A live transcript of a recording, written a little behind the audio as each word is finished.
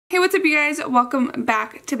Hey, what's up you guys? Welcome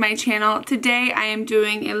back to my channel. Today I am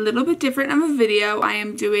doing a little bit different of a video. I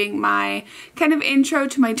am doing my kind of intro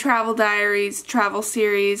to my travel diaries, travel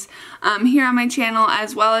series here on my channel,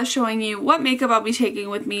 as well as showing you what makeup I'll be taking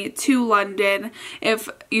with me to London. If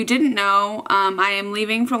you didn't know, I am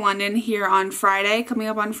leaving for London here on Friday, coming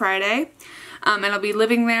up on Friday, and I'll be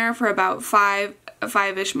living there for about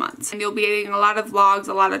five-ish months. And you'll be getting a lot of vlogs,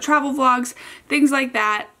 a lot of travel vlogs, things like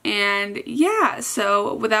that. And yeah,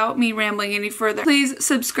 so without me rambling any further, please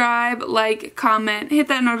subscribe, like, comment, hit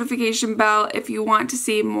that notification bell if you want to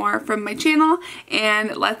see more from my channel,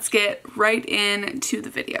 and let's get right into the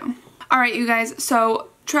video. Alright you guys, so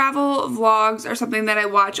travel vlogs are something that I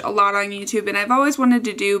watch a lot on YouTube and I've always wanted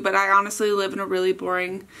to do, but I honestly live in a really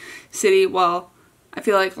boring city. Well, I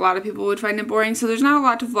feel like a lot of people would find it boring, so there's not a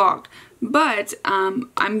lot to vlog. But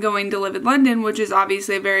I'm going to live in London, which is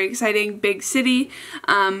obviously a very exciting big city,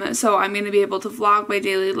 so I'm going to be able to vlog my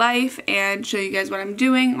daily life and show you guys what I'm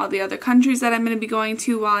doing, all the other countries that I'm going to be going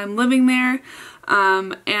to while I'm living there.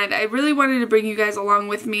 And I really wanted to bring you guys along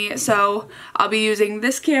with me, so I'll be using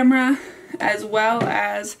this camera as well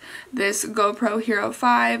as this GoPro Hero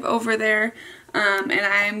 5 over there, and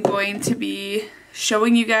I'm going to be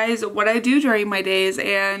showing you guys what I do during my days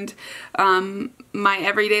and my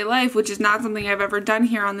everyday life, which is not something I've ever done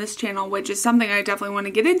here on this channel, which is something I definitely want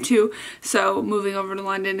to get into. So moving over to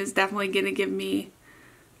London is definitely going to give me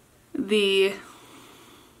the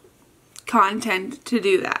content to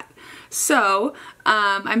do that. So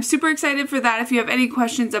I'm super excited for that. If you have any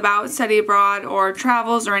questions about study abroad or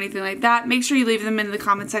travels or anything like that, make sure you leave them in the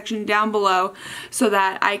comment section down below so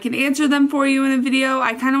that I can answer them for you in a video.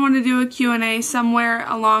 I kind of want to do a Q&A somewhere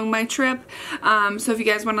along my trip, so if you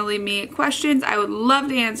guys want to leave me questions, I would love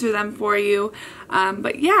to answer them for you.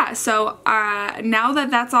 But yeah, so now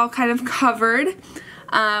that that's all kind of covered,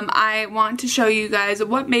 I want to show you guys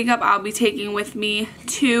what makeup I'll be taking with me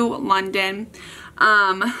to London.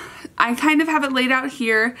 I kind of have it laid out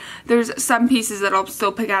here. There's some pieces that I'll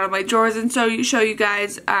still pick out of my drawers and show you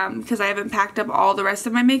guys, because I haven't packed up all the rest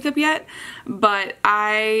of my makeup yet. But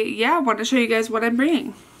I want to show you guys what I'm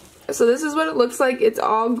bringing. So this is what it looks like. It's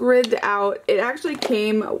all gridded out. It actually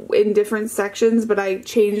came in different sections, but I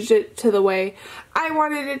changed it to the way I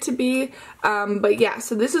wanted it to be. But yeah,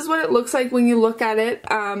 so this is what it looks like when you look at it.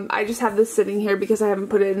 I just have this sitting here because I haven't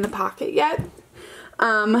put it in the pocket yet.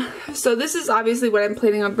 So this is obviously what I'm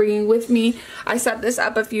planning on bringing with me. I set this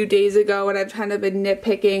up a few days ago and I've kind of been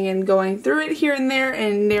nitpicking and going through it here and there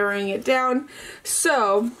and narrowing it down.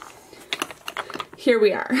 So here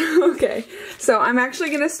we are. Okay, so I'm actually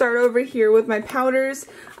going to start over here with my powders.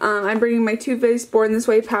 I'm bringing my Too Faced Born This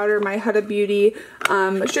Way powder, my Huda Beauty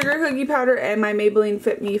Sugar Cookie powder, and my Maybelline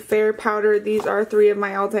Fit Me Fair powder. These are three of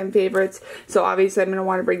my all-time favorites, so obviously I'm going to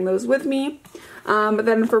want to bring those with me. But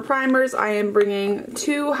then for primers, I am bringing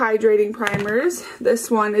two hydrating primers.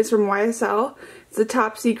 This one is from YSL. It's the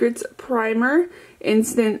Top Secrets Primer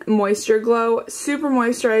Instant Moisture Glow. Super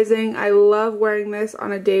moisturizing. I love wearing this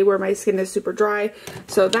on a day where my skin is super dry.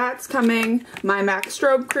 So that's coming. My MAC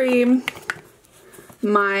Strobe Cream.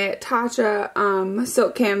 My Tatcha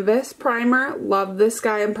Silk Canvas Primer. Love this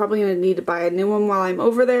guy. I'm probably going to need to buy a new one while I'm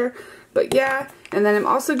over there. But yeah, and then I'm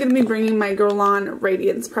also going to be bringing my Guerlain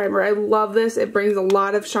Radiance Primer. I love this. It brings a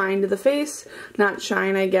lot of shine to the face. Not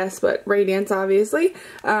shine, I guess, but radiance, obviously.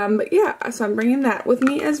 But yeah, so I'm bringing that with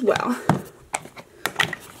me as well.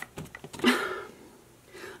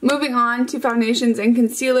 Moving on to foundations and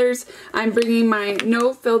concealers, I'm bringing my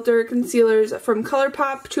No Filter concealers from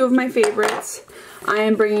ColourPop, two of my favorites. I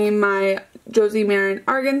am bringing my Josie Maran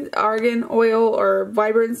Argan Oil or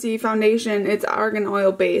Vibrancy Foundation. It's argan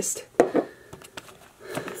oil based.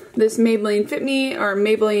 This Maybelline Fit Me or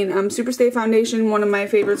Maybelline Superstay Foundation, one of my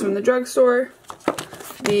favorites from the drugstore.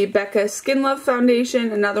 The Becca Skin Love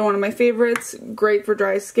Foundation, another one of my favorites, great for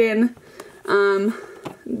dry skin. I'm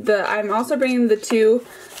also bringing the two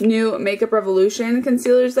new Makeup Revolution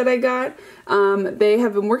concealers that I got. They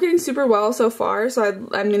have been working super well so far, so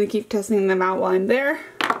I'm going to keep testing them out while I'm there.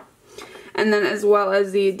 And then as well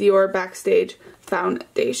as the Dior Backstage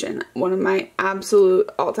Foundation, one of my absolute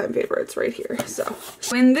all-time favorites right here. So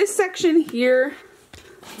in this section here,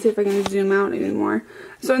 let's see if I can zoom out anymore.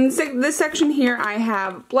 So in this section here, I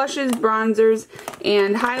have blushes, bronzers,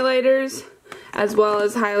 and highlighters, as well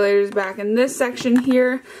as highlighters back in this section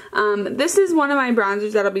here. This is one of my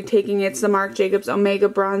bronzers that I'll be taking. It's the Marc Jacobs Omega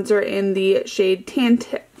bronzer in the shade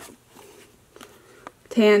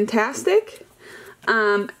Tantastic.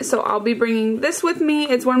 So I'll be bringing this with me.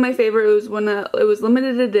 It's one of my favorites. It was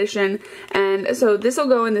limited edition, and so this will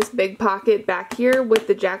go in this big pocket back here with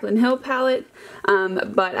the Jaclyn Hill palette,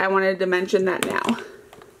 but I wanted to mention that now.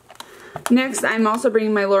 Next, I'm also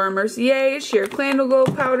bringing my Laura Mercier Sheer Candle Glow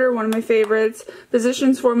Powder, one of my favorites.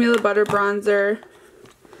 Physicians Formula Butter Bronzer.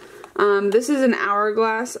 This is an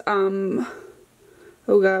Hourglass, oh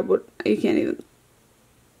god, what, you can't even,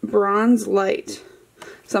 Bronze Light,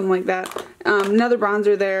 something like that. Another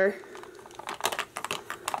bronzer there.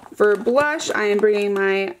 For blush, I am bringing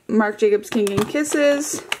my Marc Jacobs King and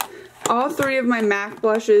Kisses. All three of my MAC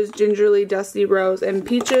blushes, Gingerly, Dusty Rose, and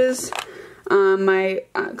Peaches. My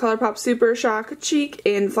ColourPop Super Shock Cheek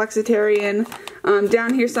and Flexitarian.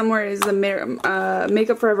 Down here somewhere is the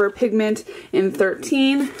Makeup Forever Pigment in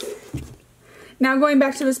 13. Now going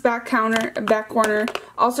back to this back corner,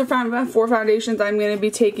 also found 4 foundations. I'm going to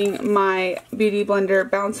be taking my Beauty Blender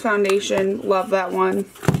Bounce Foundation. Love that one.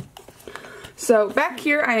 So back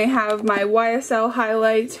here I have my YSL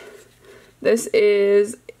highlight. This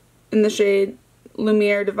is in the shade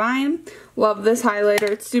Lumiere Divine. Love this highlighter.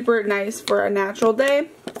 It's super nice for a natural day.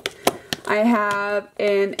 I have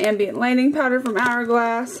an ambient lighting powder from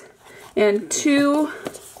Hourglass and 2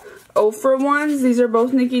 for 1s. These are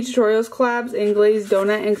both Nikki Tutorials collabs in Glazed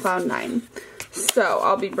Donut and Cloud 9. So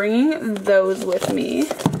I'll be bringing those with me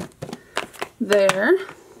there.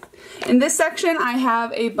 In this section I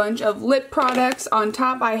have a bunch of lip products. On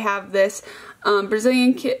top I have this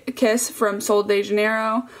Brazilian Kiss from Sol de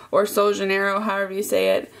Janeiro, or Sol Janeiro, however you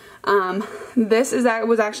say it. This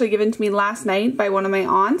was actually given to me last night by one of my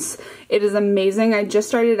aunts. It is amazing. I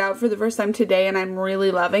just tried it out for the first time today and I'm really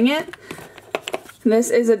loving it.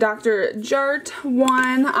 This is a Dr. Jart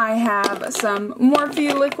one. I have some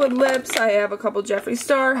Morphe liquid lips. I have a couple Jeffree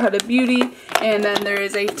Star, Huda Beauty, and then there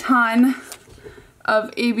is a ton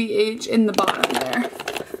of ABH in the bottom there,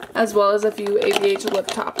 as well as a few ABH lip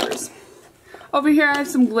toppers. Over here I have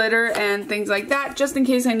some glitter and things like that, just in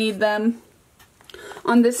case I need them.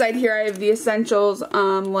 On this side here I have the essentials,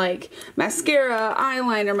 like mascara,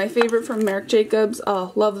 eyeliner, my favorite from Marc Jacobs.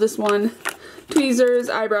 Oh, love this one. Tweezers,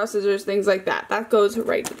 eyebrow scissors, things like that. That goes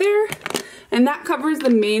right there. And that covers the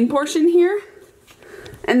main portion here.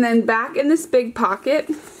 And then back in this big pocket,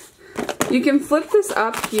 you can flip this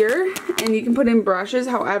up here and you can put in brushes.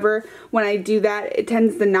 However, when I do that, it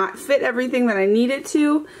tends to not fit everything that I need it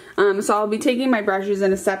to. So I'll be taking my brushes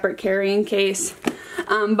in a separate carrying case.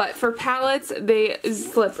 But for palettes, they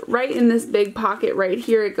slip right in this big pocket right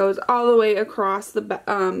here. It goes all the way across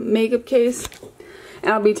the makeup case.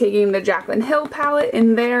 And I'll be taking the Jaclyn Hill palette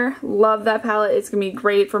in there. Love that palette. It's going to be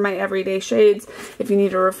great for my everyday shades. If you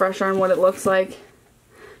need a refresher on what it looks like,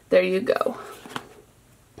 there you go.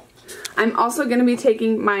 I'm also going to be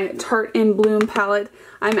taking my Tarte in Bloom palette.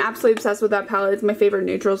 I'm absolutely obsessed with that palette. It's my favorite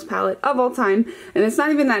neutrals palette of all time. And it's not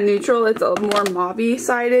even that neutral. It's a more mauve-y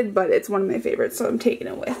sided, but it's one of my favorites, so I'm taking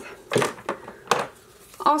it with.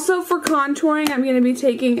 Also for contouring, I'm going to be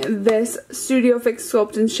taking this Studio Fix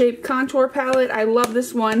Sculpt and Shape contour palette. I love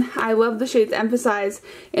this one. I love the shades Emphasize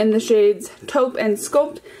and the shades Taupe and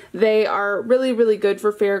Sculpt. They are really, really good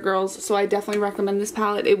for fair girls, so I definitely recommend this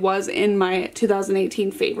palette. It was in my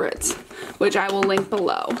 2018 favorites, which I will link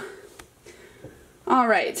below.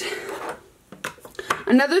 Alright.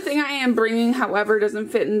 Another thing I am bringing, however, doesn't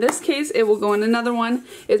fit in this case, it will go in another one,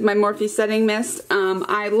 is my Morphe Setting Mist.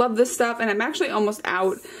 I love this stuff, and I'm actually almost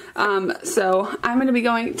out, so I'm going to be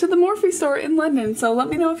going to the Morphe store in London, so let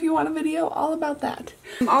me know if you want a video all about that.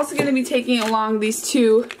 I'm also going to be taking along these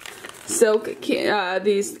 2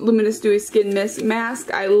 these Luminous Dewy Skin Mist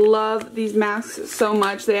masks. I love these masks so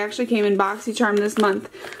much. They actually came in BoxyCharm this month,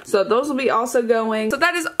 so those will be also going. So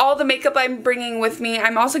that is all the makeup I'm bringing with me.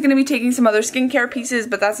 I'm also going to be taking some other skincare pieces,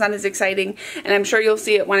 but that's not as exciting, and I'm sure you'll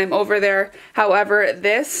see it when I'm over there. However,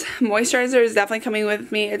 this moisturizer is definitely coming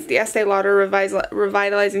with me. It's the Estee Lauder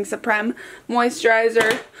Revitalizing Supreme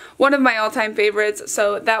Moisturizer. One of my all-time favorites,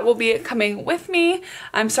 so that will be coming with me.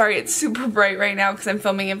 I'm sorry it's super bright right now because I'm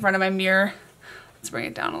filming in front of my mirror. Let's bring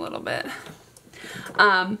it down a little bit.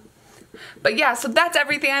 But yeah, so that's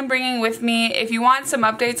everything I'm bringing with me. If you want some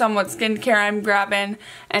updates on what skincare I'm grabbing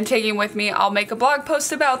and taking with me, I'll make a blog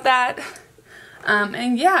post about that.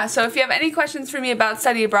 And yeah, so if you have any questions for me about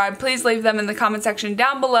study abroad, please leave them in the comment section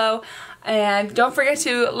down below. And don't forget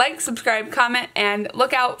to like, subscribe, comment, and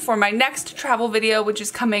look out for my next travel video, which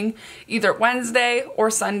is coming either Wednesday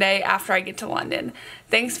or Sunday after I get to London.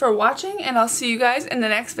 Thanks for watching, and I'll see you guys in the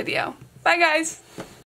next video. Bye, guys!